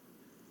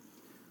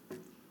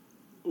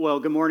Well,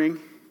 good morning.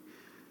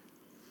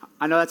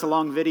 I know that's a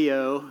long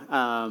video,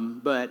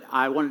 but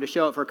I wanted to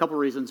show it for a couple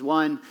reasons.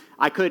 One,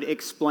 I could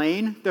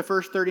explain the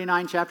first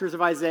 39 chapters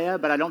of Isaiah,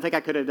 but I don't think I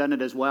could have done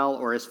it as well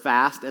or as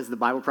fast as the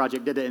Bible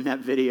Project did it in that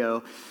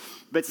video.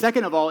 But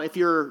second of all, if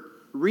you're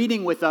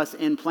reading with us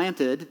in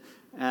Planted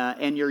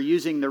and you're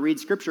using the Read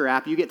Scripture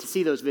app, you get to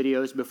see those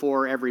videos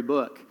before every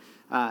book.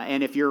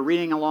 And if you're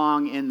reading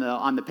along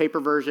on the paper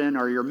version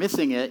or you're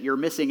missing it, you're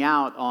missing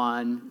out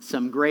on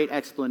some great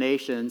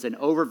explanations and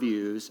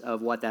overviews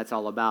of what that's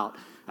all about,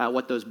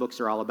 what those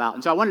books are all about.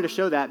 And so I wanted to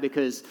show that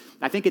because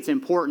I think it's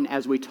important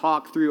as we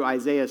talk through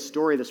Isaiah's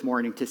story this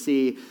morning to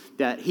see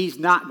that he's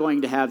not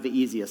going to have the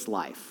easiest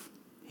life.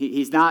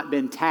 He's not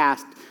been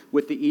tasked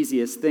with the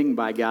easiest thing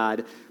by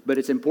God, but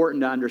it's important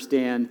to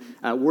understand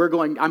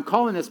I'm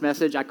calling this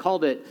message, I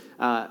called it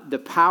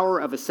The Power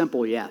of a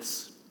Simple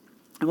Yes.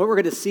 And what we're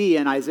going to see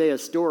in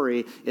Isaiah's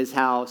story is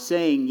how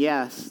saying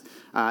yes,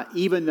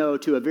 even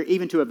to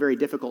a very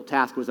difficult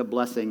task, was a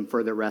blessing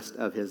for the rest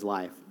of his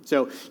life.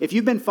 So if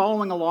you've been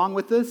following along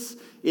with us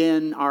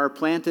in our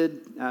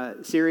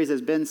Planted series,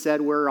 as Ben said,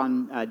 we're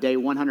on day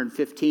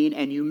 115,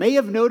 and you may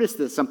have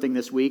noticed something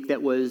this week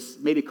that was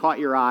maybe caught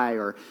your eye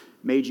or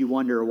made you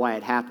wonder why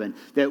it happened,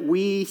 that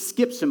we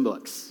skipped some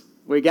books.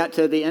 We got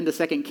to the end of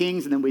 2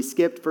 Kings, and then we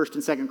skipped 1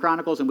 and 2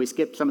 Chronicles, and we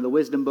skipped some of the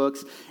wisdom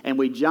books, and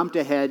we jumped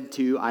ahead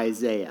to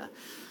Isaiah.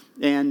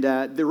 And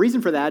the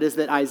reason for that is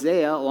that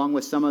Isaiah, along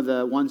with some of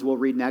the ones we'll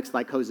read next,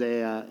 like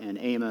Hosea and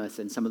Amos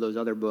and some of those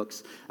other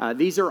books,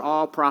 these are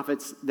all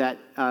prophets that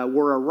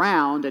were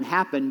around and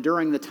happened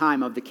during the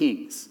time of the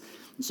kings.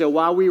 So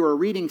while we were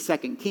reading 2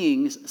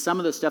 Kings, some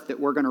of the stuff that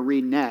we're going to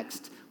read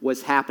next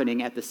was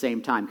happening at the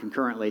same time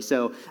concurrently.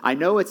 So I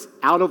know it's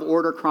out of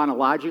order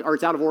chronologically, or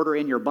it's out of order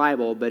in your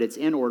Bible, but it's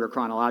in order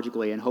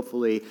chronologically, and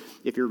hopefully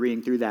if you're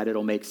reading through that,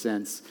 it'll make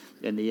sense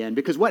in the end.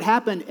 Because what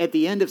happened at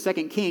the end of 2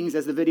 Kings,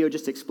 as the video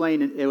just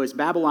explained, it was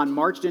Babylon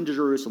marched into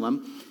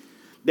Jerusalem.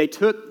 They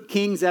took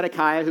King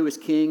Zedekiah, who was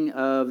king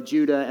of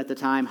Judah at the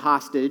time,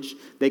 hostage.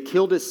 They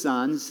killed his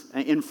sons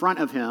in front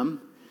of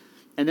him,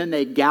 and then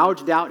they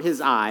gouged out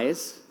his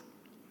eyes,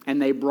 and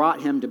they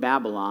brought him to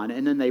Babylon,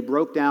 and then they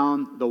broke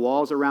down the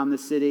walls around the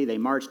city. They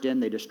marched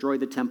in. They destroyed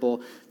the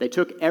temple. They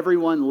took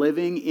everyone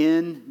living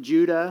in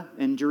Judah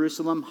and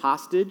Jerusalem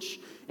hostage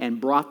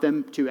and brought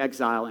them to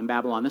exile in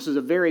Babylon. This was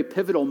a very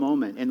pivotal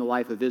moment in the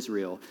life of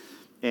Israel,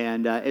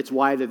 and it's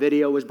why the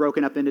video was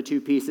broken up into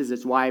two pieces.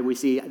 It's why we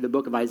see the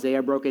book of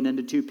Isaiah broken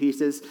into two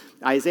pieces.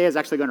 Isaiah is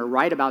actually going to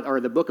write about, or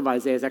the book of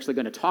Isaiah is actually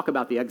going to talk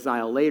about the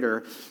exile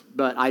later,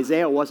 but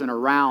Isaiah wasn't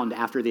around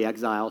after the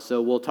exile,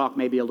 so we'll talk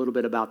maybe a little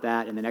bit about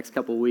that in the next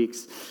couple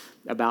weeks,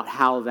 about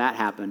how that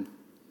happened.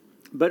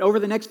 But over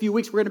the next few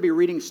weeks, we're going to be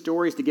reading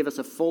stories to give us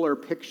a fuller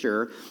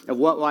picture of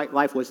what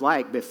life was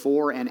like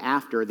before and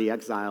after the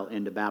exile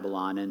into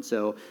Babylon. And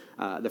so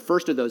the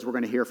first of those we're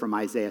going to hear from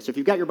Isaiah. So if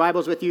you've got your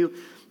Bibles with you,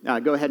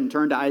 go ahead and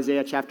turn to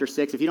Isaiah chapter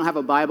 6. If you don't have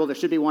a Bible, there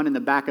should be one in the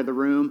back of the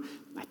room.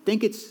 I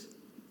think it's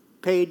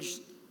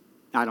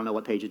I don't know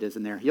what page it is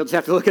in there. You'll just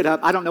have to look it up.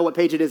 I don't know what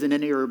page it is in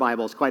any of your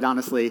Bibles, quite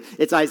honestly.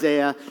 It's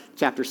Isaiah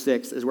chapter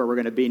 6 is where we're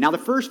going to be. Now, the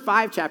first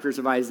 5 chapters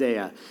of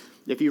Isaiah,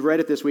 if you've read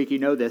it this week, you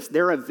know this.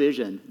 They're a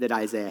vision that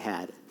Isaiah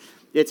had.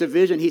 It's a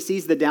vision. He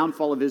sees the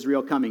downfall of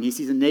Israel coming. He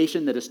sees a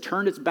nation that has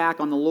turned its back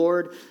on the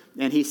Lord,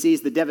 and he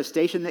sees the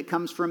devastation that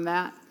comes from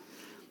that,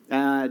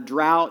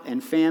 drought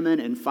and famine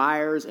and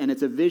fires, and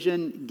it's a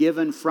vision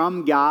given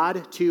from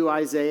God to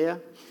Isaiah.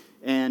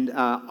 And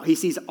he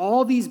sees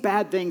all these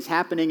bad things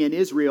happening in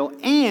Israel,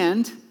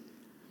 and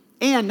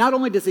not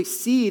only does he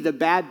see the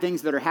bad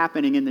things that are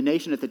happening in the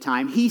nation at the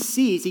time,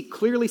 he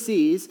clearly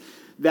sees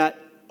that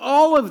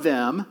all of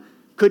them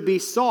could be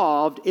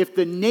solved if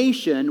the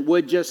nation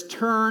would just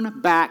turn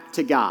back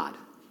to God.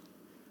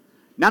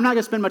 Now, I'm not going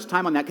to spend much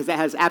time on that because that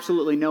has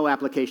absolutely no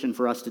application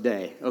for us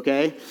today,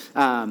 okay?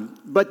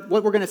 But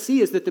what we're going to see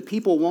is that the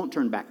people won't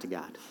turn back to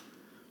God.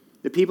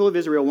 The people of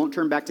Israel won't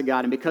turn back to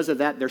God, and because of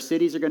that, their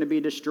cities are going to be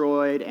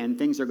destroyed, and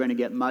things are going to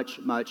get much,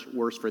 much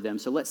worse for them.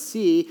 So let's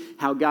see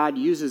how God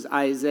uses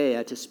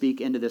Isaiah to speak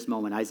into this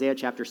moment. Isaiah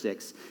chapter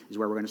 6 is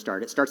where we're going to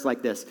start. It starts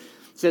like this. It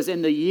says,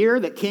 "In the year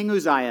that King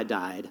Uzziah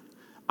died,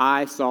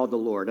 I saw the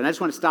Lord." And I just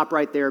want to stop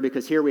right there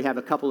because here we have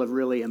a couple of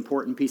really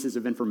important pieces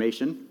of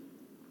information.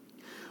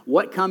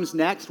 What comes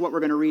next, what we're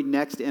going to read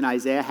next in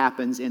Isaiah,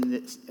 happens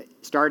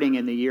starting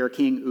in the year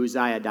King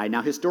Uzziah died.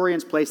 Now,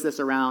 historians place this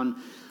around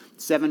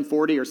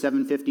 740 or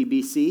 750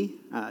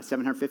 BC,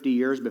 750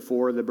 years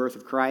before the birth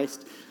of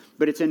Christ.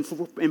 But it's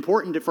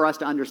important for us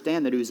to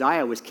understand that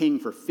Uzziah was king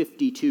for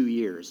 52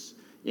 years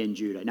in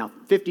Judah. Now,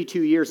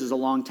 52 years is a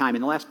long time.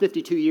 In the last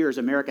 52 years,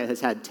 America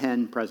has had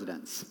 10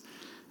 presidents.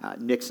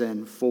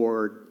 Nixon,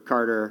 Ford,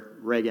 Carter,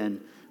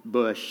 Reagan,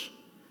 Bush,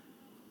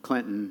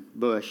 Clinton,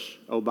 Bush,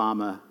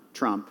 Obama,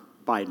 Trump,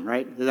 Biden,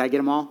 right? Did I get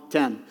them all?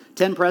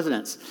 10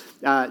 presidents.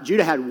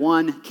 Judah had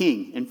one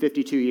king in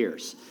 52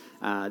 years.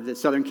 The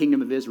southern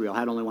kingdom of Israel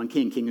had only one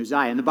king, King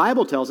Uzziah. And the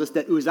Bible tells us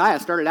that Uzziah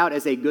started out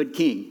as a good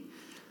king.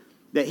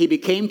 That he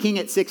became king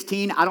at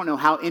 16. I don't know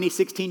how any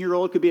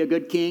 16-year-old could be a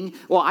good king.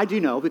 Well, I do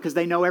know because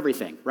they know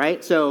everything,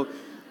 right? So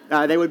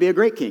they would be a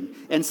great king.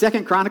 And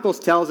 2 Chronicles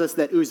tells us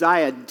that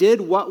Uzziah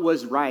did what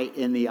was right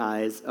in the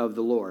eyes of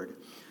the Lord.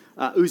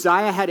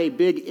 Uzziah had a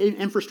big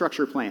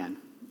infrastructure plan.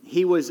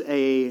 He was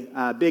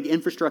a big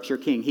infrastructure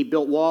king. He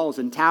built walls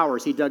and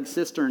towers. He dug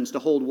cisterns to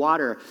hold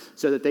water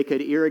so that they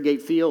could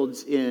irrigate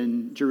fields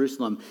in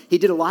Jerusalem. He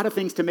did a lot of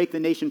things to make the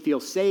nation feel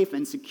safe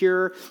and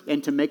secure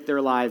and to make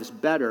their lives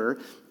better,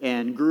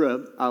 and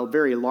grew a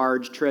very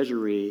large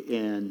treasury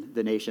in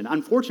the nation.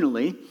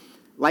 Unfortunately,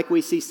 like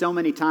we see so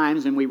many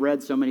times and we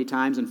read so many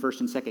times in 1st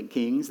and 2nd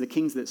Kings, the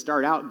kings that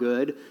start out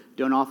good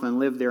don't often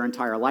live their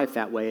entire life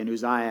that way, and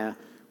Uzziah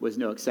was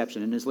no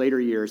exception. In his later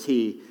years,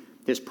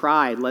 his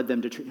pride led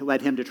him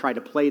to try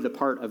to play the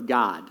part of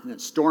God,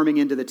 storming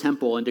into the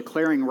temple and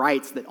declaring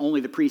rights that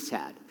only the priests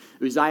had.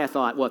 Uzziah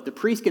thought, well, if the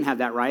priest can have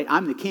that right,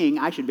 I'm the king,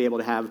 I should be able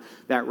to have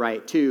that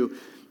right too.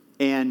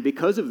 And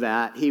because of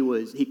that,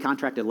 he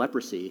contracted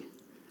leprosy,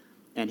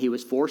 and he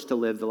was forced to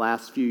live the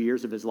last few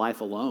years of his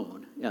life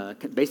alone,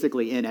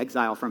 basically in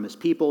exile from his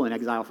people, in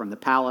exile from the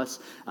palace,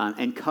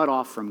 and cut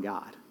off from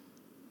God.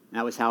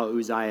 That was how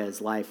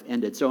Uzziah's life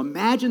ended. So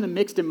imagine the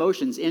mixed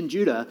emotions in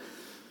Judah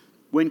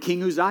when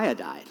King Uzziah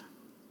died.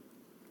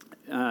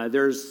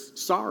 There's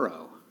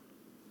sorrow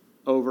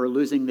over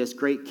losing this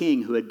great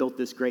king who had built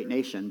this great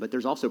nation, but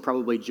there's also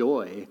probably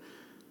joy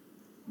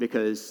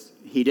because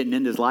he didn't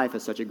end his life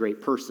as such a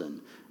great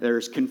person.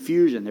 There's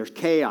confusion, there's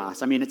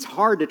chaos. I mean, it's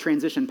hard to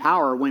transition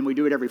power when we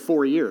do it every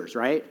 4 years,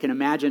 right? Can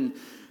imagine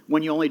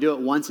when you only do it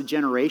once a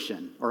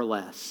generation or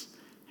less,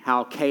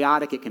 how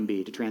chaotic it can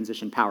be to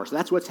transition power. So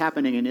that's what's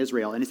happening in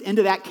Israel, and it's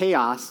into that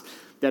chaos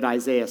that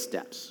Isaiah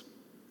steps.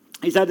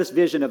 He's had this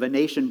vision of a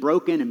nation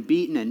broken and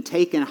beaten and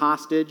taken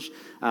hostage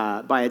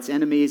by its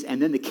enemies,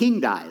 and then the king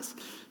dies.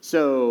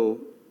 So,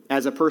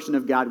 as a person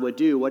of God would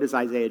do, what does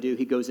Isaiah do?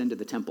 He goes into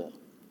the temple.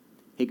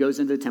 He goes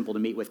into the temple to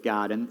meet with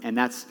God, and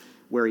that's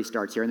where he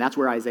starts here. And that's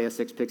where Isaiah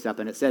 6 picks up,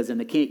 and it says, in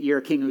the year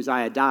King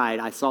Uzziah died,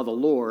 I saw the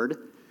Lord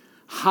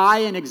high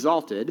and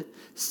exalted,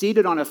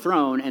 seated on a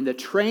throne, and the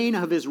train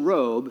of his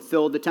robe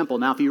filled the temple.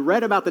 Now, if you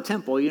read about the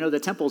temple, you know the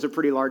temple's a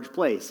pretty large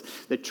place.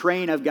 The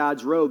train of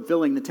God's robe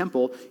filling the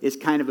temple is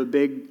kind of a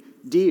big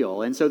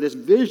deal. And so this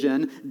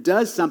vision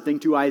does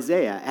something to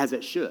Isaiah, as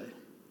it should.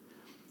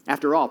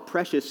 After all,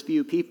 precious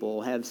few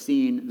people have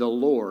seen the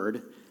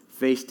Lord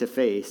face to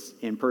face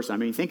in person. I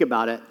mean, think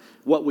about it,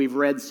 what we've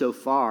read so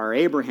far.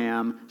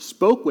 Abraham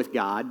spoke with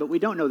God, but we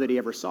don't know that he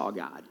ever saw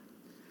God.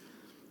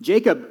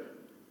 Jacob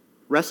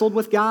wrestled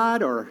with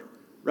God, or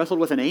wrestled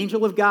with an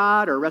angel of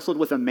God, or wrestled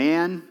with a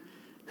man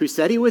who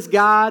said he was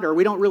God, or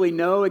we don't really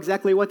know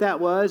exactly what that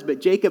was,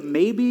 but Jacob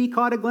maybe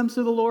caught a glimpse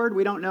of the Lord.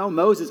 We don't know.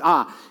 Moses,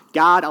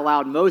 God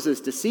allowed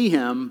Moses to see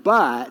him,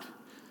 but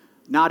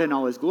not in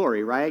all his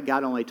glory, right?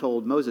 God only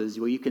told Moses,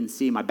 well, you can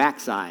see my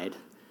backside,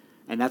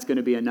 and that's going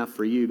to be enough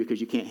for you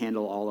because you can't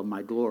handle all of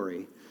my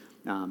glory.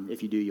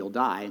 If you do, you'll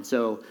die. And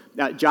so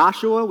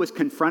Joshua was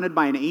confronted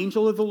by an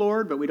angel of the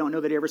Lord, but we don't know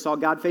that he ever saw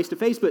God face to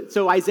face. But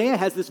so Isaiah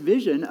has this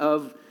vision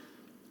of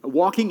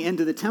walking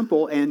into the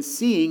temple and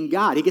seeing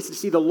God. He gets to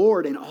see the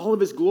Lord in all of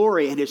his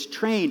glory, and his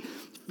train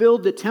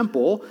filled the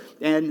temple.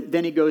 And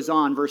then he goes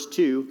on, verse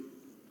 2,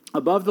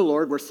 above the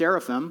Lord were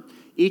seraphim,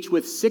 each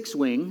with 6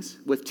 wings.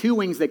 With 2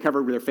 wings they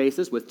covered their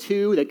faces, with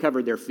 2 they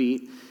covered their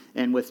feet,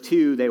 and with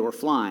 2 they were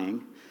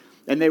flying.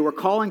 And they were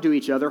calling to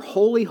each other,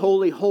 holy,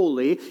 holy,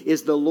 holy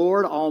is the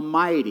Lord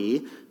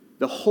Almighty.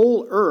 The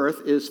whole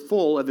earth is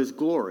full of his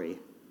glory.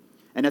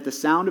 And at the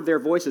sound of their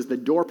voices, the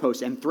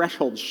doorposts and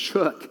thresholds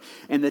shook,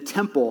 and the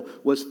temple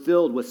was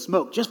filled with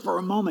smoke. Just for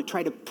a moment,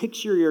 try to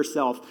picture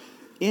yourself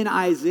in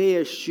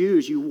Isaiah's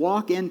shoes. You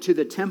walk into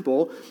the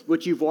temple,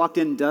 which you've walked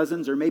in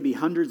dozens or maybe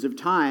hundreds of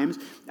times.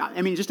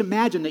 I mean, just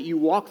imagine that you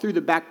walk through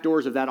the back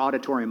doors of that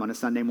auditorium on a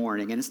Sunday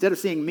morning, and instead of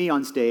seeing me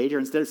on stage or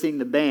instead of seeing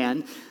the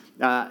band,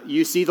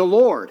 you see the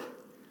Lord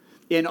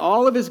in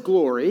all of his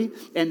glory,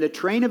 and the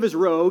train of his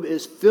robe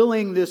is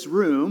filling this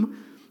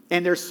room,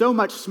 and there's so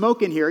much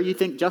smoke in here, you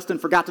think Justin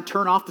forgot to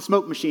turn off the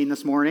smoke machine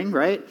this morning,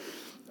 right?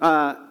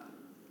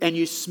 And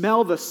you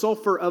smell the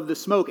sulfur of the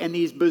smoke, and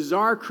these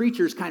bizarre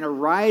creatures kind of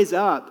rise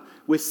up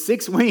with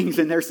 6 wings,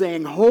 and they're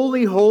saying,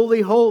 holy,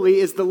 holy, holy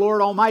is the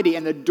Lord Almighty,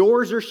 and the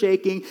doors are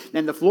shaking,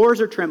 and the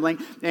floors are trembling,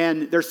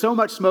 and there's so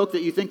much smoke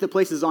that you think the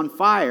place is on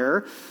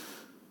fire.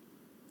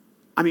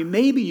 I mean,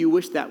 maybe you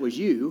wish that was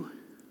you.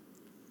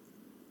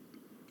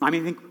 I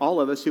mean, I think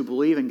all of us who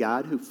believe in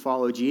God, who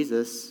follow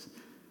Jesus,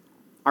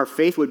 our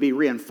faith would be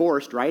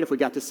reinforced, right, if we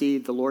got to see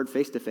the Lord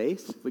face to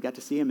face, if we got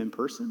to see him in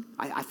person.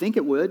 I think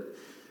it would.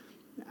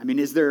 I mean,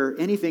 is there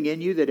anything in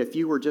you that if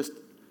you were just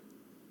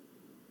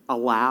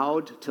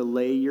allowed to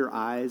lay your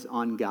eyes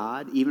on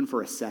God, even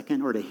for a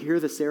second, or to hear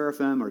the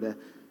seraphim, or to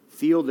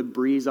feel the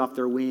breeze off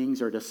their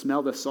wings, or to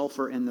smell the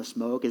sulfur in the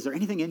smoke, is there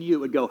anything in you that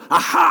would go,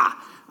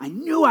 aha, I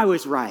knew I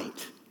was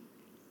right?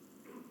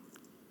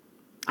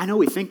 I know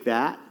we think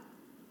that,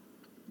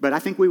 but I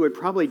think we would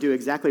probably do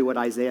exactly what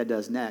Isaiah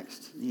does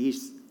next.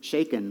 He's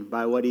shaken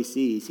by what he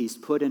sees. He's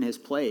put in his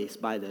place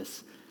by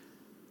this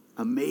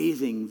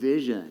amazing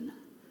vision.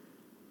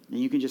 And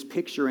you can just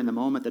picture in the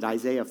moment that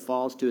Isaiah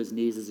falls to his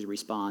knees as he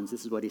responds.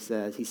 This is what he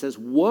says. He says,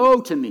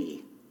 "Woe to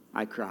me,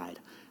 I cried.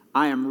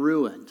 I am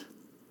ruined,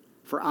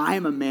 for I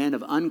am a man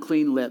of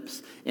unclean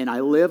lips, and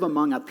I live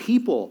among a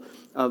people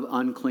of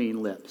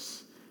unclean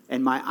lips.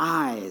 And my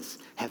eyes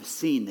have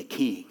seen the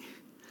King,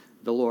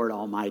 the Lord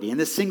Almighty." In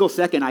this single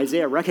second,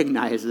 Isaiah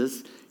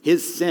recognizes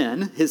his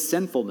sin, his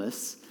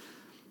sinfulness,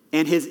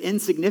 and his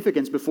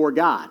insignificance before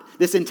God.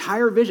 This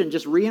entire vision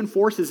just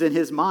reinforces in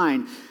his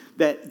mind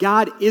that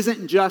God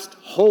isn't just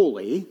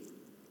holy.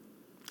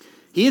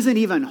 He isn't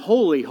even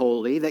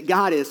holy, that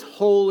God is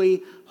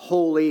holy,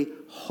 holy,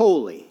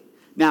 holy.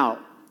 Now,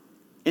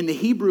 in the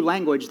Hebrew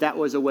language, that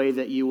was a way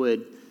that you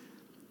would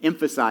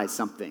emphasize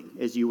something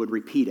as you would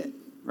repeat it,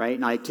 right?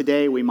 Now, like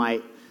today, we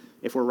might,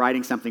 if we're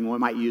writing something, we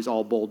might use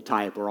all bold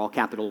type or all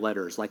capital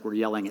letters, like we're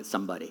yelling at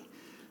somebody.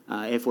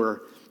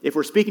 If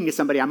we're speaking to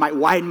somebody, I might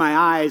widen my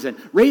eyes and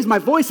raise my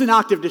voice an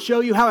octave to show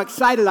you how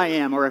excited I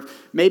am. Or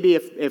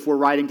if we're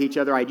writing to each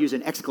other, I'd use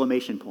an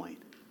exclamation point.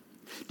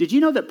 Did you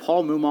know that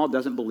Paul Mumal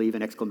doesn't believe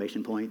in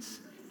exclamation points?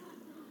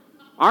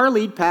 Our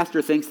lead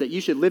pastor thinks that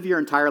you should live your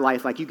entire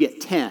life like you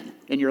get 10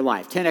 in your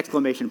life, 10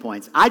 exclamation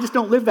points. I just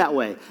don't live that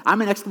way.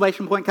 I'm an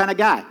exclamation point kind of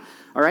guy,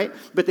 all right?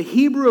 But the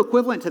Hebrew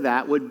equivalent to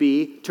that would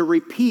be to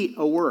repeat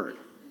a word.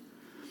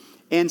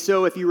 And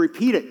so if you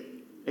repeat it,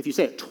 if you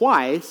say it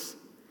twice,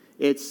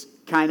 it's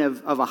kind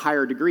of a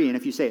higher degree. And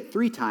if you say it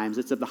 3 times,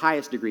 it's of the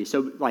highest degree.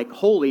 So like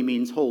holy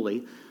means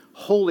holy.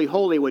 Holy,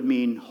 holy would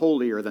mean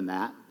holier than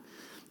that.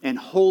 And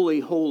holy,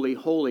 holy,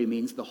 holy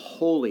means the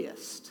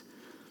holiest.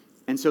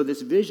 And so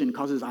this vision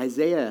causes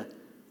Isaiah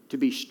to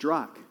be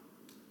struck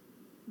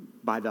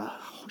by the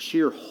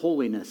sheer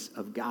holiness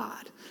of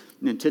God.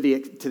 And to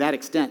that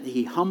extent,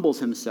 he humbles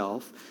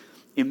himself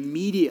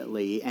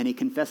immediately and he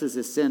confesses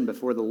his sin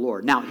before the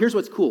Lord. Now, here's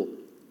what's cool.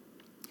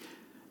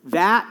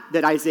 That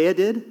Isaiah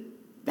did,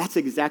 that's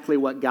exactly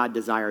what God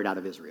desired out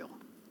of Israel.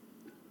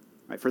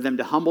 Right? For them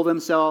to humble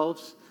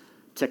themselves,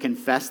 to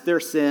confess their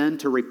sin,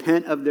 to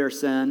repent of their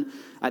sin.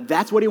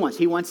 That's what he wants.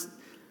 He wants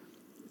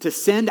to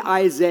send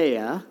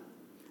Isaiah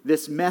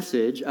this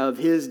message of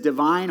his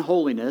divine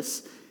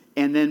holiness,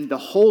 and then the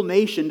whole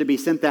nation to be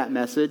sent that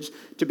message,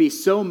 to be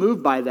so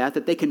moved by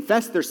that they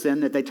confess their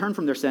sin, that they turn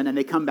from their sin, and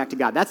they come back to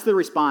God. That's the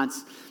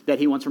response that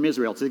he wants from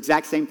Israel. It's the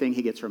exact same thing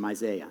he gets from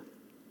Isaiah.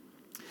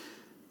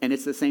 And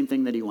it's the same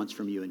thing that he wants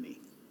from you and me.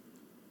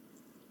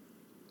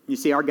 You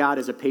see, our God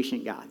is a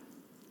patient God.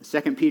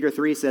 2 Peter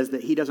 3 says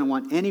that he doesn't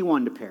want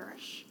anyone to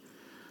perish,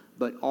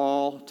 but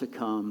all to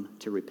come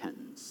to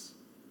repentance.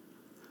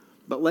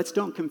 But let's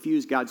don't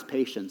confuse God's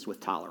patience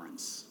with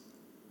tolerance.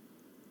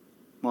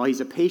 While he's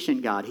a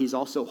patient God, he's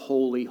also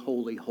holy,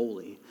 holy,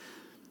 holy.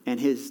 And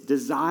his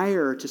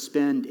desire to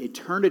spend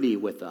eternity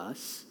with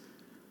us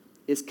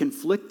is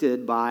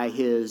conflicted by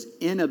his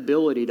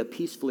inability to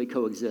peacefully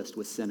coexist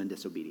with sin and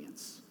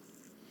disobedience.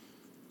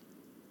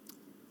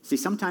 See,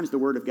 sometimes the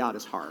word of God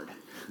is hard.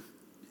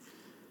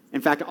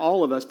 In fact, for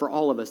all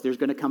of us, there's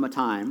going to come a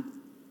time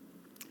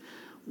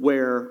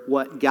where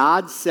what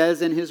God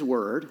says in his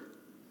word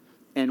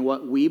and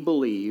what we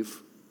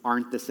believe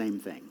aren't the same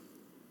thing.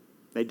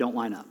 They don't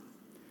line up.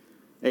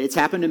 It's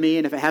happened to me,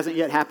 and if it hasn't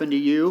yet happened to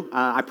you,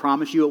 I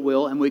promise you it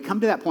will. And when we come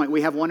to that point,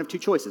 we have one of 2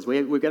 choices.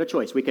 We've got a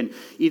choice. We can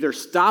either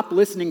stop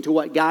listening to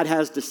what God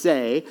has to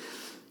say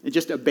and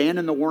just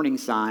abandon the warning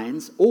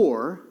signs,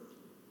 or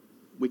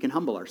we can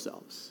humble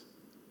ourselves.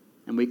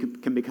 And we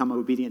can become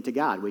obedient to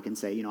God. We can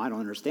say, I don't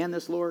understand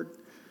this, Lord.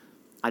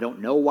 I don't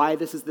know why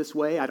this is this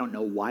way. I don't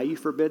know why you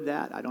forbid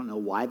that. I don't know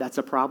why that's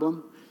a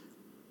problem.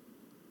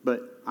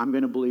 But I'm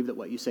going to believe that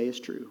what you say is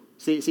true.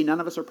 See, none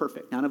of us are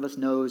perfect. None of us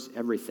knows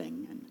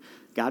everything. And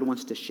God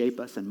wants to shape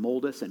us and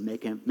mold us and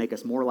make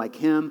us more like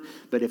him.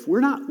 But if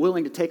we're not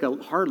willing to take a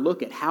hard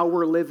look at how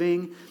we're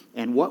living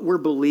and what we're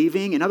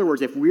believing, in other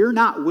words, if we're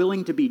not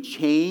willing to be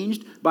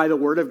changed by the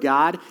word of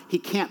God, he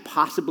can't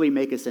possibly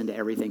make us into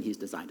everything he's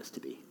designed us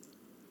to be.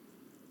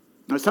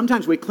 Now,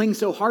 sometimes we cling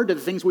so hard to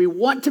the things we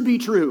want to be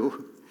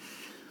true.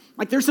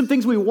 Like there's some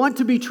things we want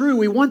to be true.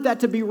 We want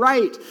that to be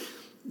right.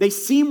 They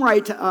seem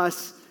right to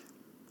us.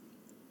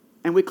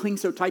 And we cling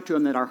so tight to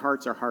them that our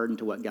hearts are hardened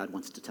to what God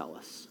wants to tell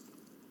us.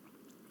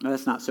 No,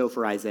 that's not so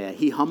for Isaiah.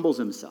 He humbles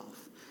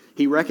himself.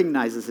 He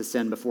recognizes his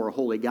sin before a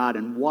holy God,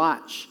 and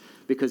watch,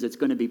 because it's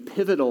going to be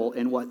pivotal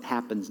in what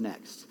happens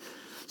next.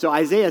 So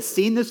Isaiah has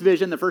seen this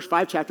vision, the first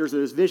 5 chapters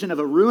of this vision of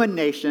a ruined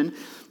nation,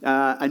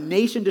 a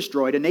nation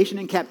destroyed, a nation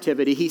in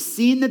captivity. He's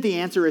seen that the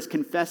answer is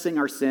confessing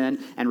our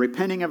sin and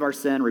repenting of our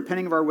sin,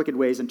 repenting of our wicked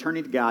ways and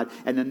turning to God.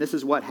 And then this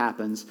is what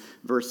happens.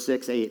 Verse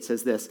 6-8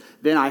 says this: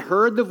 "Then I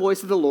heard the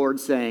voice of the Lord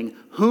saying,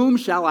 'Whom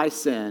shall I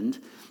send,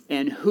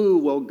 and who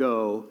will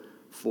go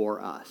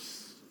for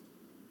us?'"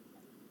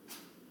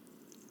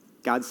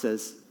 God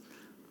says,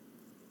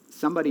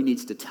 somebody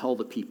needs to tell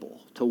the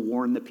people, to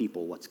warn the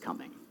people what's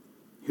coming.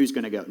 Who's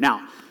going to go?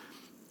 Now,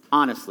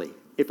 honestly,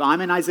 if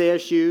I'm in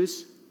Isaiah's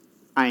shoes,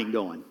 I ain't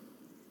going.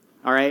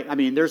 All right? I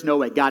mean, there's no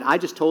way. God, I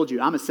just told you,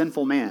 I'm a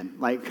sinful man.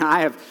 Like, I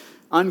have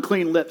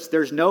unclean lips.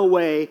 There's no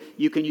way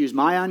you can use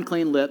my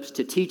unclean lips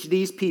to teach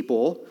these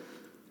people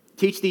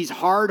Teach these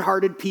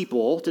hard-hearted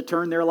people to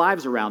turn their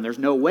lives around. There's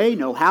no way,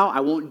 no how. I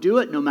won't do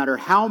it no matter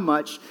how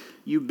much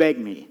you beg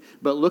me.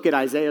 But look at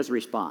Isaiah's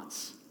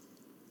response.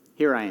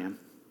 Here I am.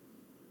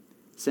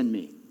 Send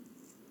me.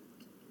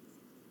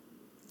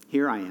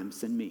 Here I am.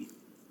 Send me.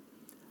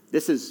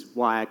 This is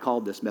why I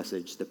called this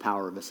message The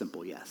Power of a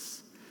Simple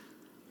Yes.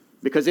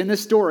 Because in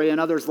this story and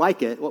others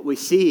like it, what we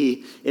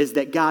see is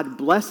that God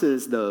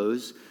blesses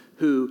those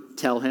who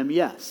tell him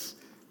yes.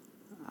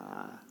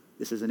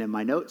 This isn't in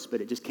my notes, but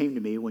it just came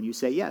to me. When you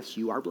say yes,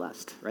 you are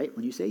blessed, right?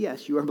 When you say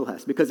yes, you are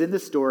blessed. Because in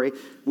this story,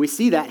 we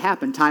see that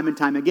happen time and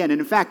time again.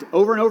 And in fact,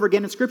 over and over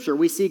again in Scripture,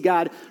 we see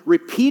God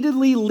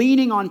repeatedly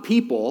leaning on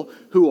people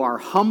who are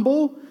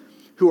humble,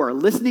 who are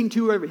listening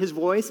to his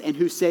voice, and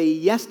who say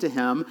yes to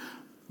him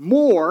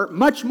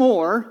much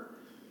more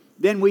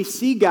than we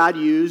see God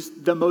use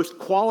the most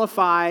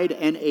qualified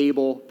and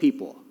able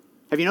people.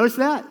 Have you noticed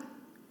that?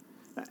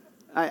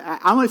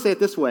 I want to say it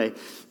this way.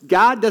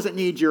 God doesn't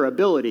need your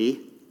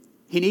ability.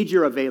 He needs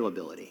your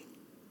availability,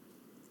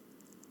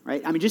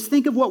 right? I mean, just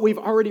think of what we've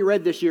already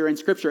read this year in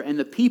Scripture and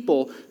the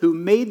people who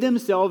made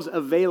themselves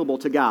available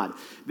to God.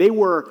 They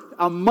were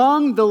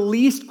among the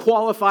least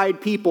qualified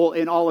people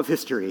in all of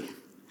history,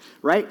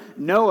 right?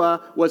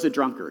 Noah was a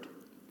drunkard.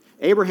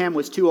 Abraham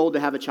was too old to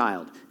have a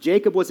child.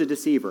 Jacob was a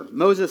deceiver.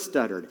 Moses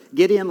stuttered.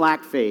 Gideon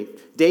lacked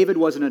faith. David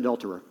was an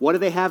adulterer. What do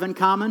they have in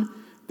common?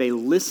 They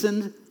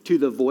listened to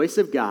the voice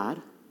of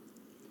God.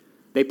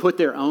 They put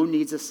their own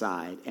needs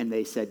aside, and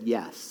they said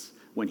yes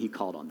when he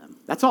called on them.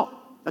 That's all.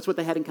 That's what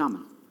they had in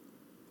common.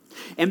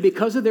 And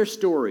because of their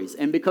stories,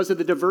 and because of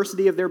the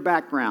diversity of their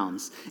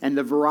backgrounds, and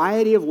the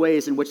variety of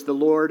ways in which the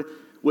Lord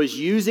was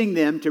using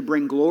them to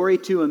bring glory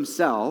to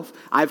himself,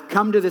 I've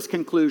come to this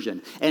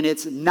conclusion. And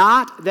it's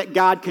not that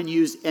God can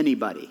use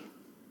anybody,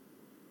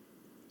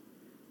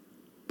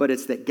 but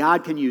it's that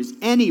God can use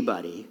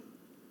anybody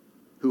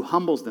who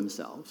humbles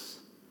themselves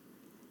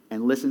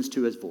and listens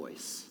to his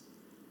voice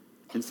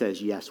and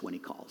says yes when he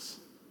calls.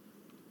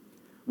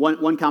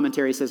 One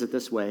commentary says it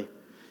this way: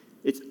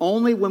 it's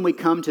only when we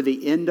come to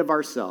the end of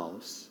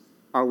ourselves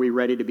are we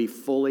ready to be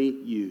fully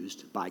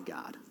used by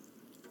God.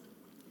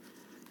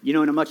 You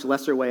know, in a much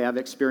lesser way, I've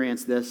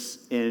experienced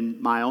this in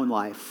my own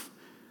life.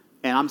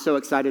 And I'm so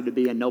excited to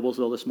be in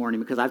Noblesville this morning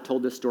because I've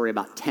told this story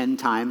about 10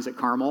 times at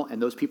Carmel, and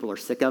those people are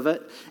sick of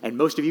it. And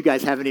most of you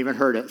guys haven't even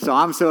heard it. So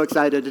I'm so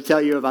excited to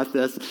tell you about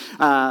this.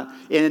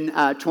 In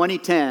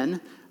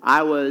 2010,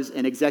 I was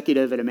an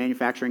executive at a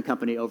manufacturing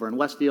company over in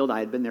Westfield. I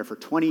had been there for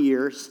 20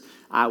 years.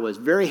 I was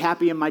very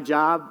happy in my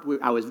job.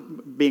 I was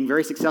being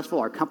very successful.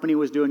 Our company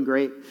was doing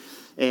great.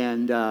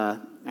 And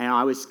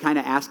I was kind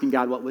of asking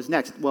God what was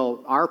next.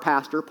 Well, our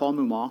pastor, Paul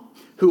Mumal,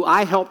 who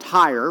I helped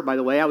hire, by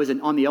the way, I was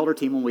on the elder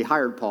team when we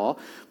hired Paul.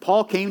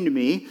 Paul came to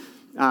me.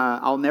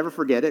 I'll never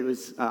forget it. It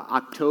was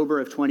October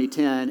of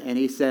 2010. And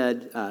he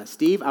said,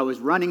 Steve, I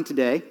was running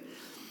today,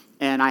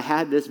 and I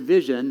had this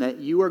vision that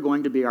you are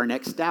going to be our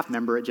next staff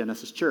member at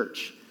Genesis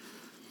Church.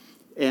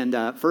 And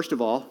first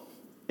of all,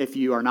 if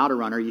you are not a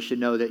runner, you should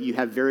know that you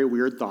have very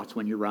weird thoughts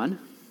when you run,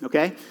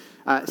 okay?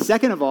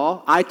 Second of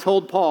all, I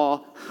told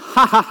Paul,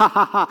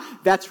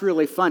 that's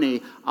really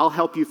funny. I'll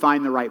help you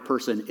find the right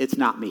person. It's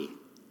not me.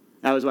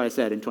 That was what I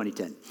said in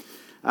 2010.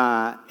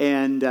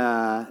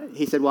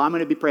 He said, well, I'm going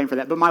to be praying for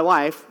that. But my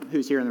wife,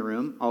 who's here in the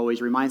room, always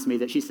reminds me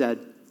that she said,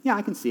 yeah,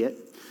 I can see it.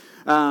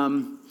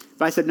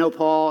 But I said, no,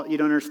 Paul, you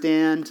don't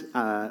understand.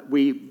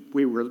 We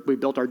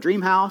built our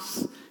dream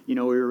house. You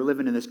know, we were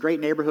living in this great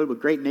neighborhood with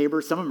great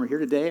neighbors. Some of them are here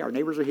today. Our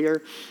neighbors are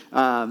here.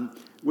 I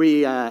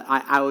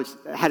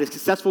had a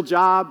successful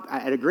job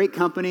at a great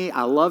company.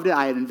 I loved it.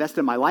 I had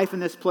invested my life in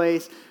this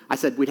place. I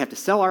said we'd have to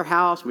sell our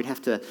house. We'd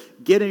have to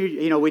get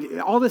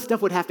all this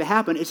stuff would have to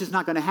happen. It's just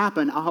not going to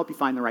happen. I'll help you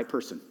find the right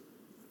person.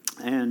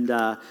 And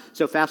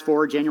so fast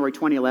forward, January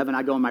 2011,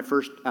 I go on my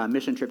first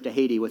mission trip to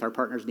Haiti with our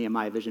partners,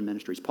 Nehemiah Vision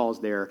Ministries. Paul's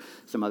there.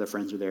 Some other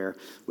friends are there.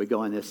 We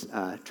go on this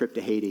trip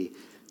to Haiti.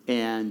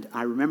 And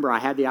I remember I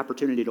had the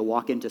opportunity to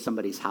walk into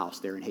somebody's house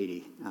there in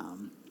Haiti,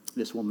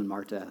 this woman,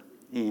 Marta.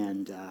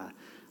 And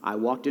I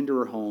walked into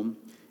her home,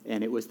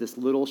 and it was this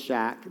little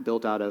shack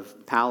built out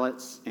of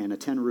pallets and a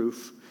tin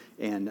roof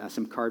and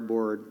some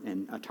cardboard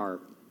and a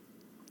tarp.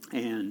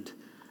 And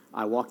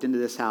I walked into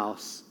this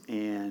house,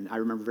 and I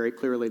remember very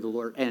clearly the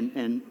Lord,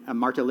 and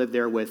Marta lived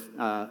there with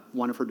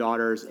one of her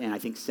daughters and I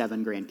think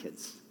 7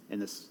 grandkids in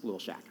this little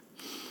shack.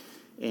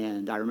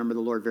 And I remember the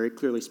Lord very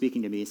clearly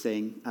speaking to me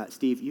saying,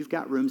 Steve, you've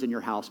got rooms in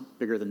your house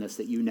bigger than this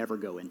that you never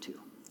go into.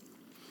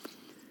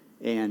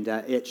 And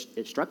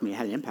it struck me. It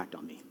had an impact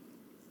on me.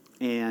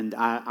 And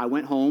I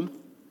went home,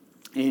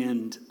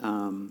 and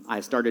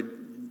I started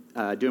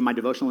doing my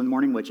devotional in the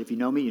morning, which if you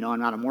know me, you know I'm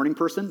not a morning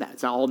person.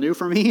 That's all new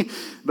for me.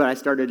 But I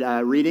started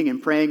reading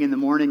and praying in the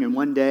morning, and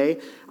one day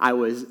I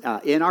was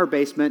in our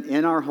basement,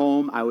 in our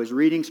home. I was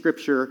reading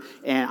Scripture,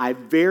 and I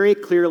very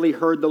clearly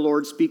heard the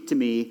Lord speak to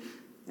me,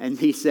 and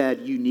he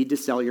said, you need to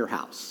sell your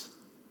house.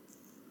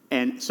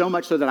 And so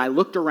much so that I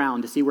looked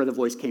around to see where the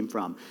voice came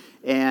from.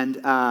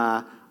 And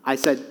I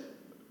said,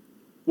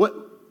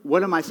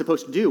 what am I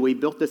supposed to do? We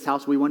built this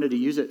house. We wanted to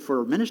use it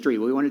for ministry.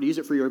 We wanted to use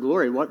it for your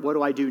glory. What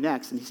do I do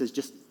next? And he says,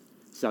 just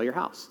sell your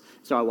house.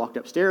 So I walked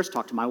upstairs,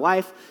 talked to my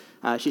wife.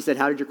 She said,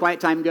 how did your quiet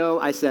time go?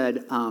 I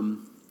said,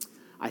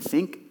 I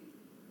think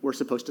we're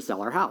supposed to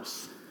sell our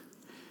house.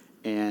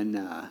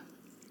 And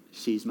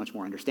she's much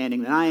more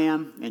understanding than I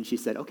am. And she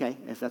said, okay,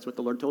 if that's what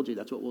the Lord told you,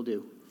 that's what we'll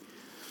do.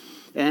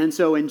 And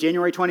so in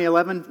January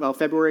 2011,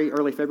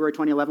 early February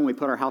 2011, we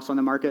put our house on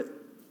the market.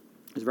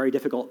 It was a very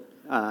difficult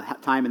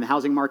time in the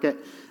housing market.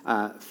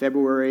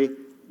 February,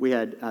 we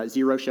had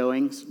 0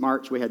 showings.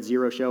 March, we had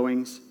 0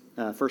 showings.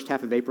 First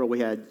half of April, we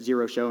had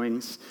 0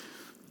 showings.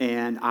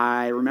 And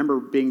I remember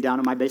being down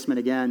in my basement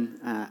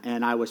again,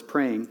 and I was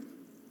praying.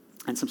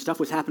 And some stuff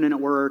was happening at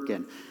work,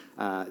 and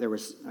there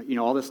was,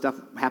 all this stuff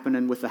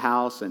happening with the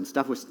house, and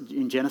stuff was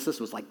in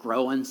Genesis was like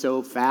growing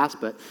so fast.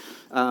 But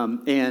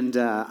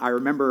I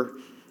remember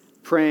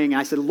praying, and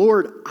I said,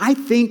 Lord, I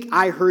think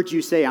I heard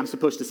you say I'm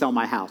supposed to sell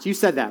my house. You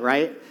said that,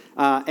 right?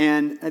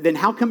 And then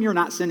how come you're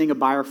not sending a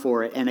buyer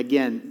for it? And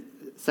again,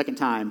 second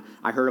time,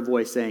 I heard a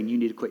voice saying, you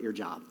need to quit your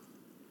job.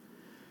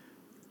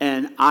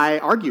 And I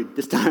argued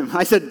this time.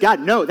 I said,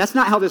 God, no, that's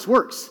not how this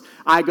works.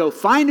 I go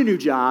find a new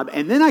job,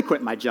 and then I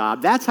quit my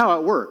job. That's how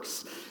it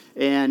works.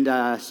 And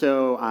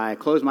so I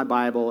closed my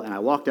Bible, and I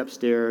walked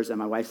upstairs, and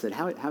my wife said,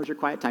 how's your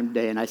quiet time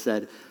today? And I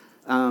said,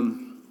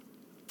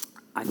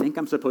 I think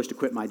I'm supposed to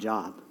quit my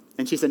job.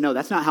 And she said, no,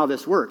 that's not how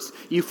this works.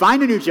 You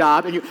find a new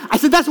job, and I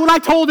said, that's what I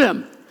told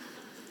him.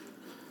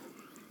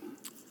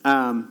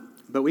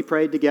 But we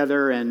prayed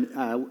together, and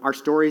our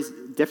stories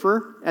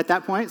differ at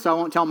that point, so I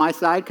won't tell my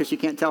side because she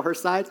can't tell her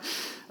side.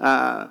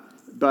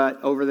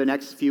 But over the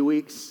next few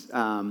weeks,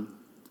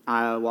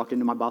 I walked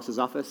into my boss's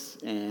office,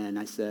 and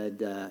I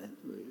said,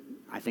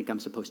 I think I'm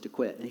supposed to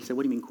quit. And he said,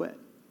 what do you mean quit?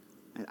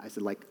 I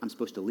said, like, I'm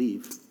supposed to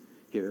leave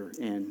here.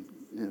 And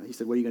he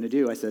said, what are you going to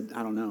do? I said,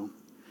 I don't know.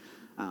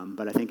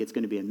 But I think it's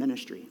going to be in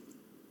ministry.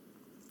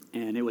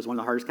 And it was one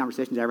of the hardest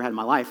conversations I ever had in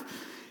my life.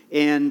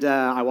 And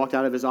I walked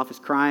out of his office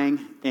crying,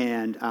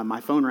 and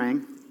my phone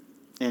rang,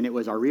 and it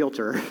was our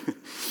realtor.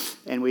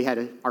 And we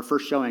had our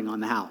first showing on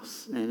the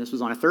house. And this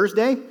was on a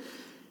Thursday,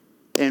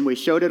 and we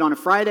showed it on a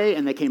Friday,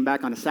 and they came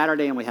back on a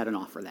Saturday, and we had an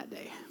offer that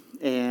day.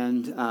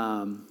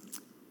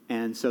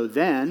 And so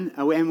then,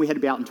 and we had to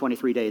be out in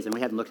 23 days, and we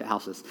hadn't looked at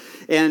houses.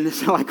 And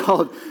so I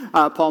called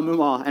Paul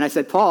Mumal, and I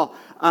said, Paul,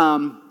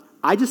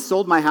 I just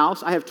sold my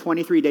house. I have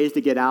 23 days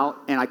to get out,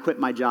 and I quit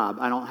my job.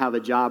 I don't have a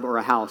job or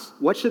a house.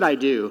 What should I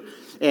do?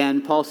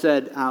 And Paul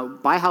said,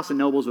 buy a house in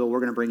Noblesville. We're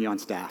going to bring you on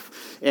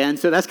staff. And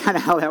so that's kind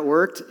of how that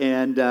worked.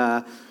 And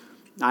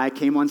I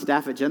came on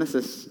staff at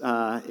Genesis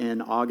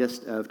in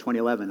August of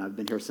 2011. I've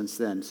been here since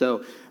then.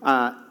 So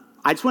I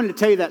just wanted to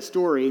tell you that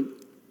story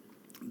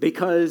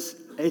because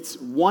it's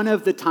one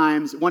of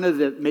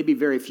the maybe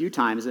very few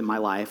times in my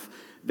life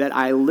that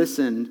I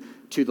listened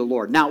to the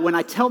Lord. Now, when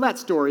I tell that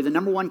story, the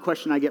number one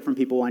question I get from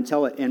people when I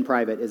tell it in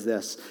private is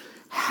this: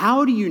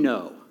 how do you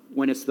know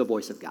when it's the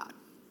voice of God?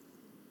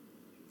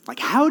 Like,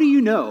 how do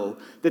you know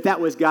that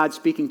was God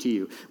speaking to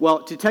you?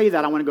 Well, to tell you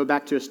that, I want to go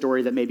back to a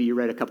story that maybe you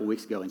read a couple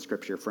weeks ago in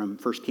Scripture from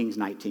 1 Kings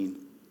 19.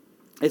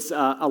 It's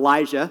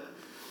Elijah,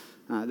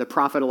 the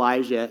prophet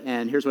Elijah,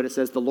 and here's what it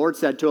says. The Lord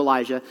said to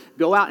Elijah,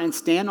 go out and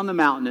stand on the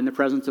mountain in the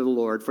presence of the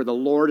Lord, for the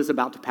Lord is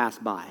about to pass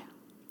by.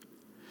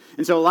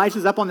 And so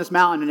Elijah's up on this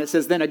mountain, and it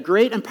says, then a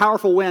great and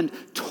powerful wind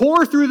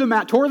tore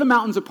the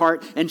mountains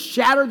apart and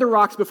shattered the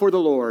rocks before the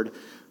Lord,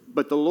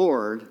 but the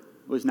Lord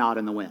was not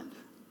in the wind.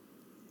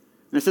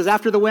 And it says,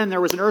 after the wind, there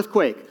was an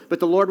earthquake,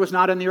 but the Lord was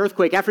not in the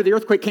earthquake. After the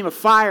earthquake came a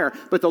fire,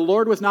 but the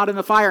Lord was not in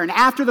the fire. And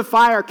after the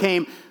fire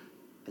came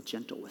a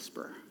gentle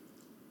whisper.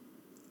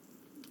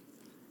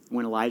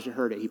 When Elijah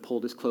heard it, he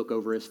pulled his cloak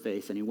over his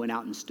face, and he went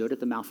out and stood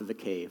at the mouth of the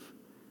cave.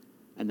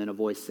 And then a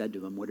voice said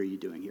to him, what are you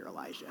doing here,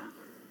 Elijah?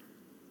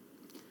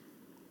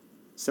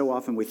 So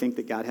often we think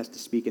that God has to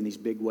speak in these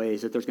big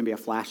ways, that there's going to be a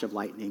flash of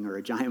lightning or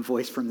a giant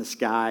voice from the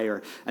sky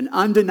or an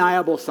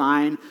undeniable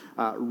sign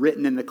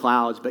written in the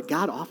clouds, but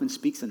God often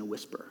speaks in a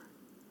whisper.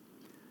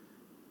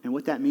 And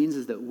what that means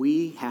is that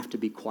we have to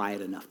be quiet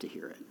enough to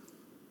hear it.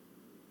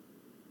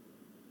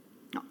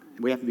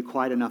 We have to be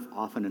quiet enough,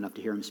 often enough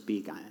to hear him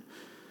speak.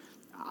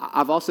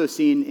 I've also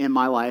seen in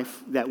my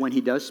life that when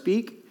he does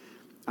speak,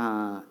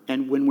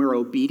 and when we're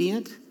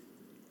obedient,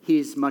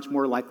 he's much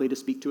more likely to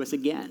speak to us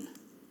again.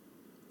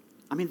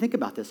 I mean, think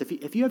about this.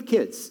 If you have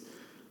kids,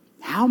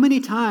 how many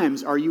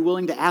times are you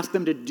willing to ask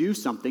them to do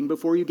something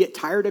before you get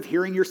tired of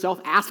hearing yourself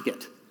ask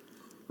it,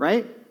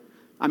 right?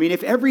 I mean,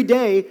 if every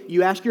day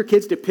you ask your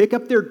kids to pick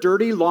up their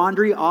dirty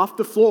laundry off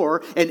the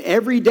floor, and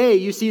every day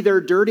you see their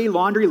dirty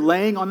laundry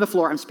laying on the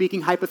floor, I'm speaking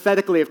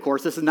hypothetically, of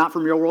course, this is not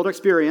from real world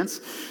experience,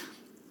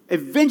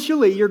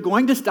 eventually you're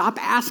going to stop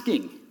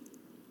asking,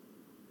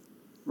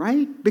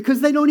 right? Because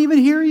they don't even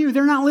hear you.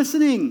 They're not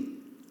listening.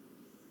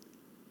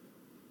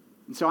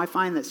 And so I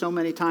find that so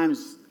many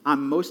times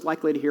I'm most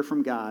likely to hear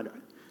from God.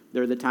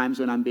 There are the times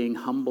when I'm being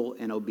humble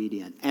and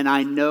obedient. And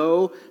I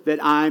know that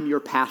I'm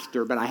your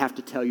pastor, but I have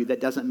to tell you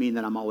that doesn't mean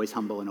that I'm always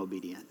humble and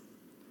obedient.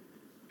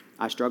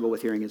 I struggle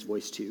with hearing his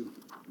voice too.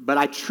 But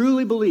I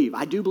truly believe,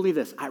 I do believe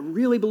this, I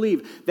really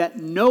believe that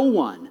no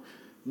one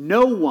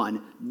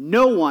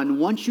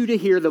wants you to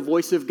hear the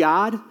voice of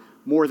God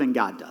more than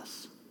God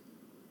does.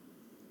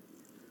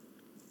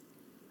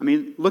 I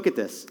mean, look at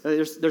this.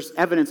 There's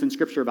evidence in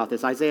Scripture about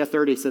this. Isaiah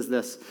 30 says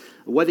this,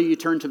 whether you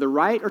turn to the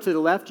right or to the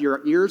left,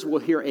 your ears will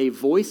hear a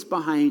voice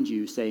behind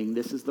you saying,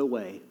 this is the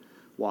way,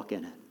 walk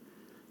in it.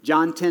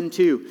 John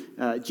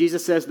 10:2,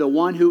 Jesus says, the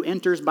one who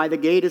enters by the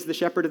gate is the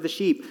shepherd of the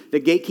sheep. The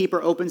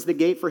gatekeeper opens the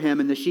gate for him,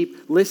 and the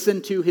sheep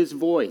listen to his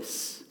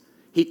voice.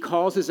 He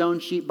calls his own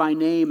sheep by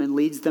name and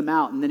leads them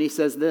out. And then he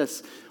says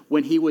this,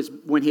 when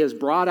he has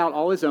brought out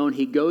all his own,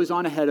 he goes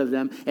on ahead of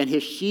them, and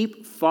his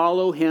sheep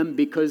follow him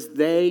because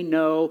they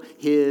know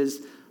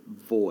his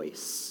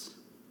voice.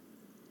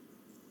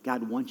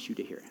 God wants you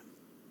to hear him.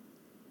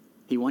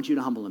 He wants you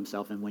to humble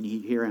himself, and when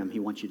you hear him, he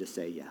wants you to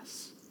say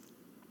yes.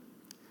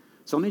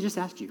 So let me just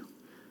ask you,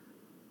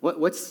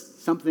 what's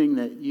something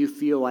that you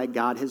feel like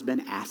God has been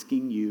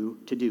asking you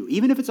to do,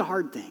 even if it's a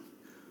hard thing?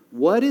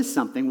 What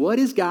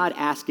is God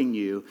asking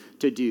you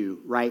to do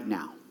right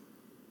now?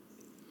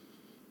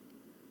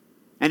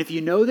 And if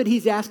you know that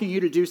he's asking you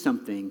to do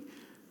something,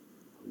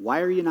 why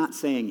are you not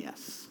saying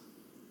yes?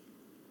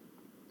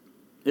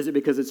 Is it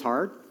because it's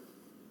hard?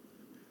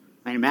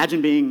 I mean,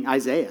 imagine being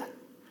Isaiah.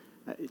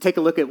 Take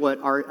a look at what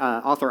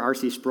author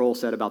R.C. Sproul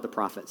said about the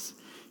prophets.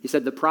 He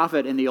said, the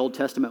prophet in the Old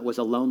Testament was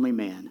a lonely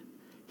man.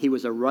 He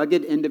was a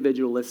rugged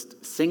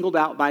individualist, singled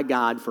out by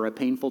God for a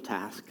painful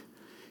task.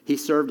 He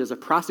served as a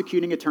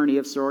prosecuting attorney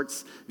of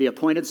sorts, the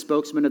appointed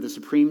spokesman of the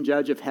supreme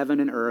judge of heaven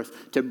and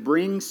earth, to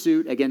bring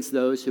suit against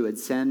those who had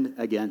sinned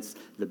against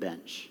the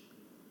bench.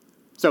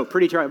 So,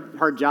 pretty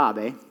hard job,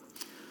 eh?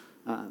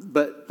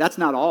 But that's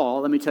not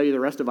all. Let me tell you the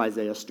rest of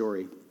Isaiah's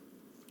story.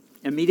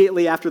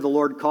 Immediately after the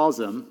Lord calls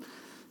him,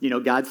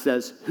 God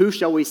says, who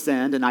shall we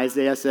send? And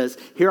Isaiah says,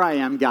 here I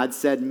am, God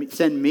said,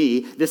 send me.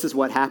 This is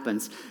what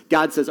happens.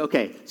 God says,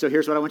 okay, so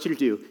here's what I want you to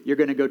do. You're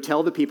going to go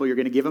tell the people, you're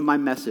going to give them my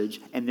message,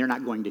 and they're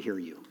not going to hear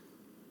you.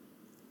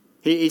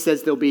 He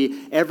says they'll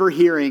be ever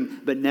hearing,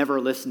 but never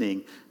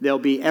listening. They'll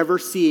be ever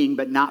seeing,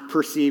 but not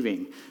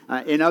perceiving.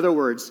 In other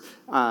words,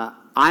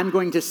 I'm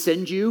going to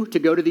send you to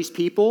go to these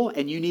people,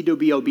 and you need to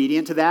be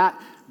obedient to that,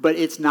 but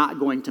it's not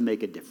going to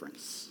make a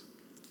difference.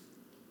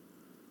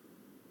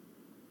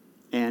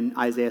 And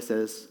Isaiah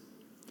says,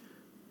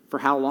 for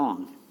how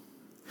long?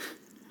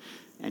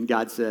 And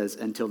God says,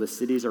 until the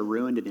cities are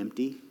ruined and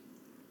empty,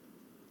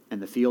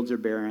 and the fields are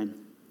barren,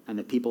 and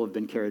the people have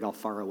been carried off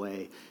far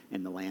away,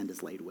 and the land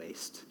is laid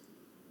waste.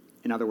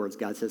 In other words,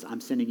 God says, I'm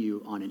sending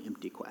you on an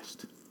empty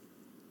quest.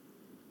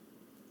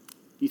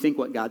 You think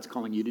what God's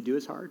calling you to do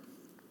is hard?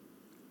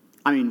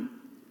 I mean,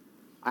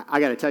 I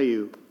got to tell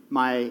you,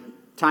 my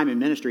time in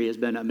ministry has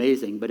been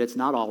amazing, but it's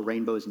not all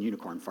rainbows and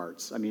unicorn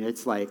farts. I mean,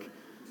 it's like,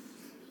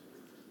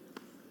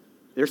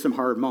 there's some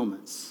hard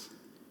moments,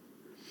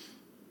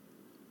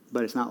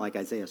 but it's not like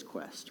Isaiah's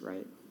quest,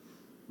 right?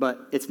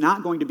 But it's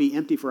not going to be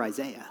empty for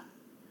Isaiah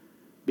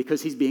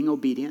because he's being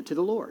obedient to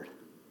the Lord.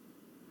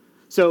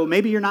 So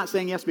maybe you're not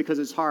saying yes because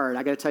it's hard.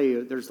 I got to tell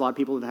you, there's a lot of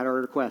people who've had our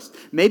requests.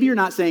 Maybe you're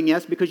not saying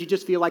yes because you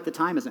just feel like the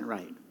time isn't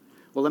right.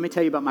 Well, let me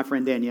tell you about my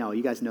friend Danielle.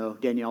 You guys know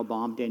Danielle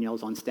Baum.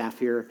 Danielle's on staff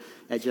here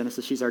at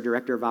Genesis. She's our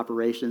director of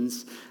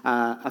operations.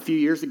 A few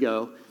years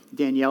ago,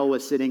 Danielle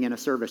was sitting in a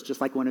service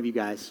just like one of you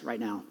guys right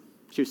now.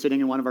 She was sitting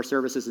in one of our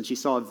services, and she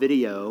saw a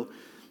video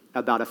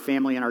about a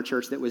family in our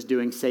church that was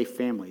doing Safe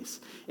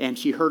Families. And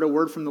she heard a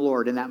word from the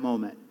Lord in that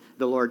moment.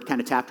 The Lord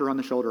kind of tapped her on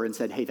the shoulder and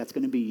said, hey, that's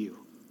going to be you.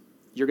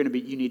 You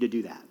need to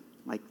do that.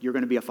 Like, you're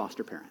going to be a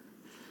foster parent.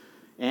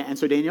 And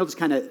so Danielle just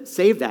kind of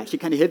saved that. She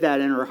kind of hid that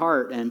in her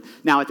heart. And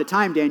now at the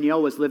time,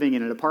 Danielle was living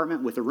in an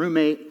apartment with a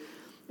roommate.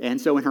 And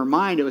so in her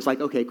mind, it was like,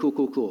 okay,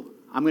 cool.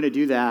 I'm going to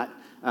do that.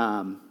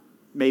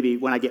 Maybe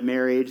when I get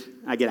married,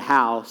 I get a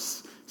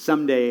house,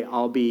 someday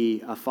I'll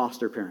be a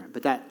foster parent.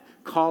 But that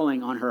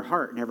calling on her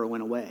heart never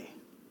went away.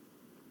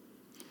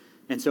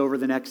 And so over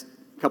the next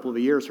couple of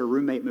years, her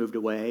roommate moved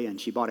away, and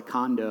she bought a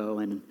condo.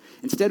 And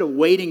instead of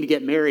waiting to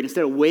get married,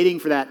 instead of waiting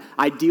for that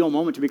ideal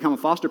moment to become a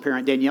foster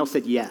parent, Danielle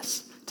said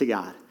yes to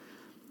God.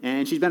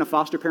 And she's been a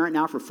foster parent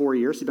now for 4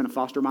 years. She's been a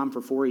foster mom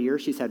for 4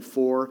 years. She's had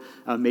 4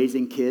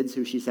 amazing kids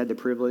who she's had the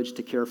privilege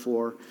to care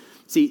for.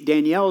 See,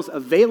 Danielle's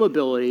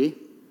availability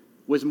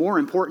was more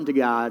important to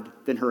God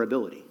than her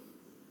ability.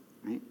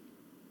 Right?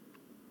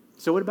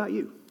 So what about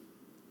you?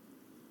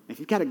 If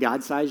you've got a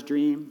God-sized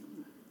dream,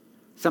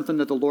 something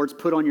that the Lord's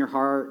put on your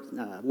heart,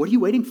 what are you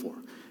waiting for?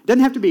 It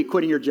doesn't have to be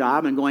quitting your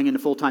job and going into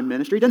full-time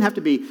ministry. It doesn't have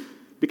to be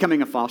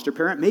becoming a foster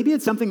parent. Maybe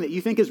it's something that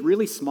you think is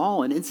really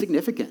small and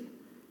insignificant.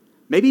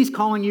 Maybe he's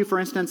calling you, for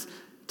instance,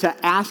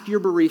 to ask your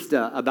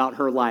barista about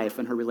her life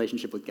and her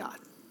relationship with God.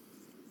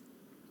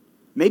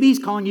 Maybe he's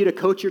calling you to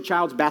coach your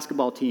child's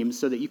basketball team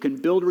so that you can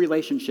build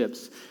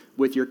relationships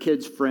with your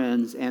kids'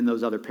 friends and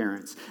those other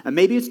parents. And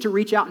maybe it's to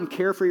reach out and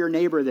care for your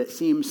neighbor that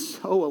seems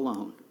so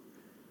alone.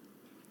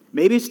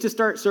 Maybe it's to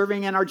start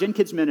serving in our Gen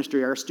Kids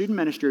ministry, our student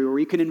ministry, where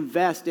you can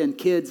invest in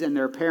kids and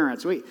their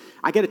parents.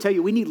 I got to tell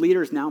you, we need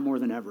leaders now more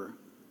than ever.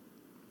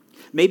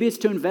 Maybe it's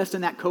to invest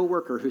in that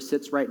coworker who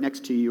sits right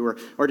next to you,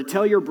 or to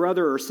tell your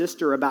brother or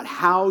sister about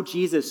how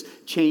Jesus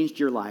changed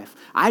your life.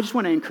 I just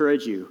want to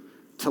encourage you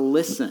to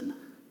listen,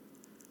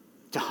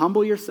 to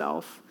humble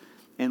yourself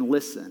and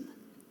listen,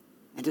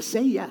 and to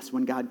say yes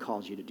when God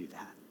calls you to do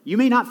that. You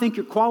may not think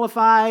you're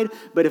qualified,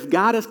 but if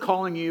God is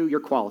calling you, you're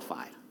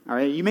qualified. All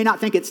right? You may not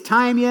think it's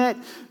time yet,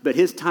 but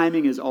his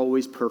timing is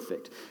always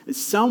perfect.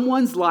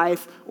 Someone's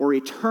life or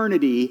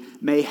eternity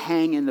may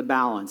hang in the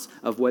balance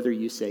of whether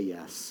you say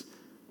yes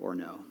or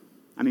no.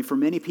 I mean, for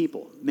many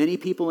people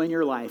in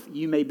your life,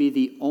 you may be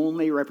the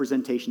only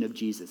representation of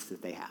Jesus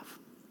that they have.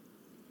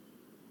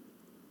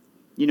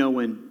 You know,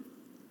 when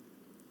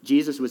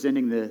Jesus was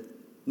nearing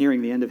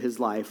the end of his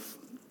life,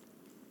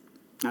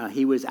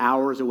 he was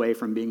hours away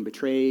from being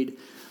betrayed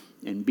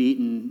and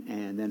beaten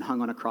and then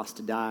hung on a cross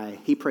to die.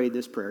 He prayed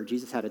this prayer.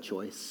 Jesus had a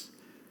choice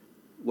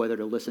whether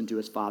to listen to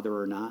his Father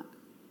or not.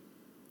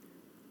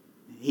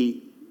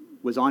 He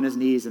was on his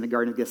knees in the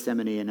Garden of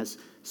Gethsemane, and as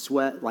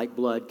sweat like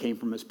blood came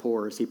from his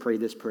pores, he prayed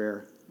this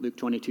prayer, Luke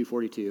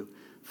 22:42.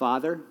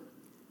 Father,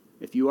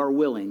 if you are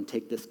willing,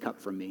 take this cup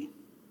from me.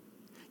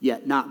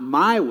 Yet not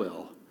my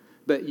will,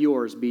 but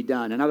yours be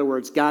done. In other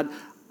words, God,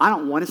 I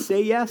don't want to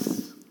say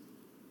yes,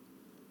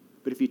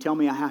 but if you tell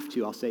me I have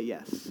to, I'll say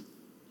yes.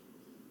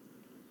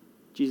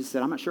 Jesus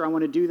said, I'm not sure I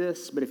want to do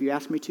this, but if you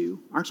ask me to,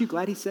 aren't you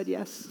glad he said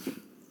yes?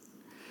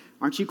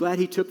 Aren't you glad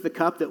he took the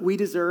cup that we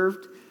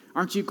deserved?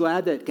 Aren't you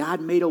glad that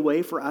God made a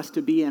way for us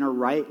to be in a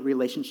right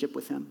relationship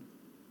with him?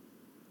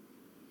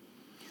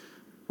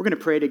 We're going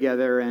to pray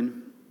together,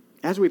 and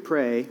as we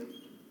pray,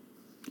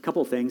 a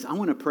couple of things. I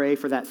want to pray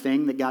for that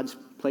thing that God's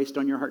placed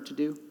on your heart to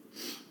do.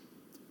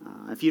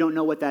 If you don't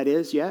know what that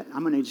is yet,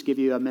 I'm going to just give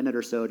you a minute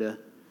or so to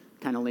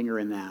kind of linger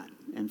in that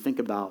and think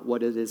about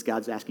what it is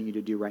God's asking you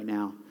to do right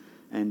now.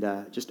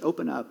 And just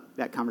open up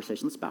that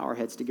conversation. Let's bow our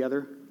heads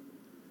together.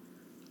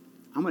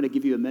 I'm going to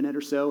give you a minute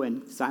or so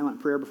in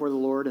silent prayer before the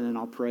Lord, and then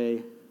I'll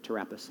pray to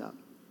wrap us up.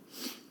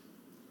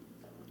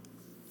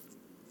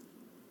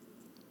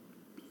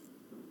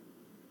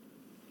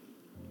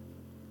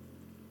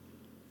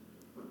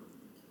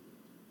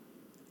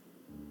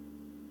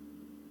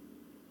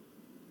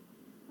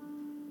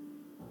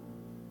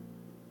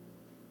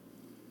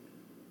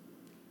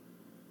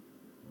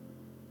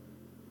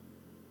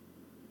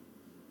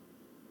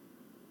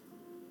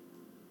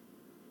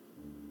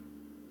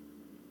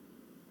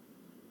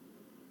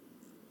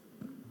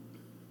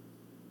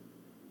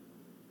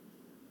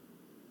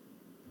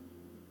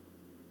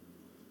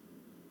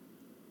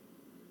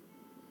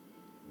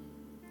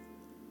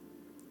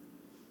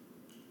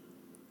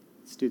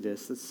 Let's do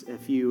this.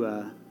 If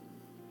you're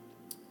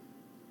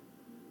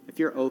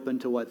open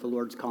to what the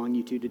Lord's calling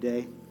you to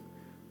today,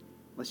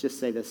 let's just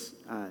say this.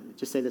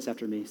 Just say this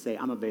after me. Say,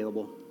 I'm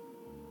available.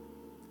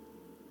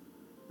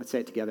 Let's say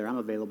it together. I'm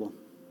available.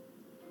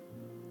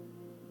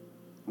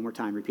 One more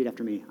time. Repeat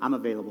after me. I'm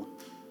available.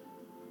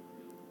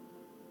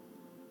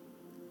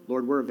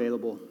 Lord, we're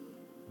available.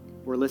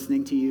 We're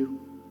listening to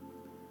you.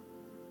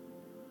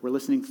 We're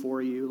listening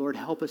for you. Lord,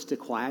 help us to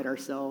quiet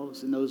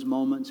ourselves in those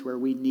moments where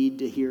we need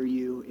to hear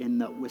you in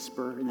that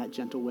whisper, in that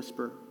gentle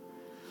whisper.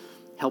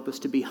 Help us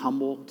to be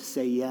humble, to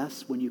say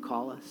yes when you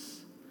call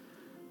us.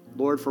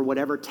 Lord, for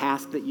whatever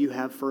task that you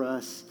have for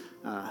us,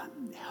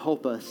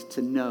 help us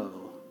to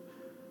know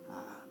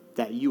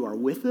that you are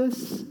with us,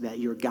 that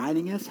you're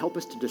guiding us. Help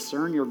us to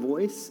discern your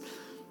voice,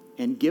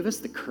 and give us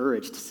the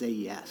courage to say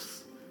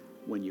yes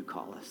when you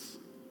call us.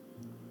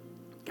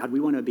 God, we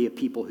want to be a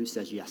people who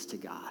says yes to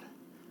God.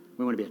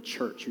 We want to be a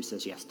church who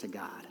says yes to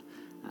God.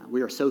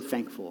 We are so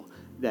thankful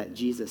that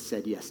Jesus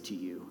said yes to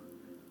you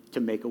to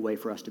make a way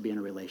for us to be in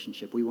a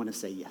relationship. We want to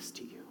say yes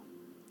to you.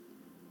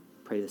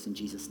 Pray this in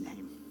Jesus'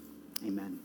 name. Amen.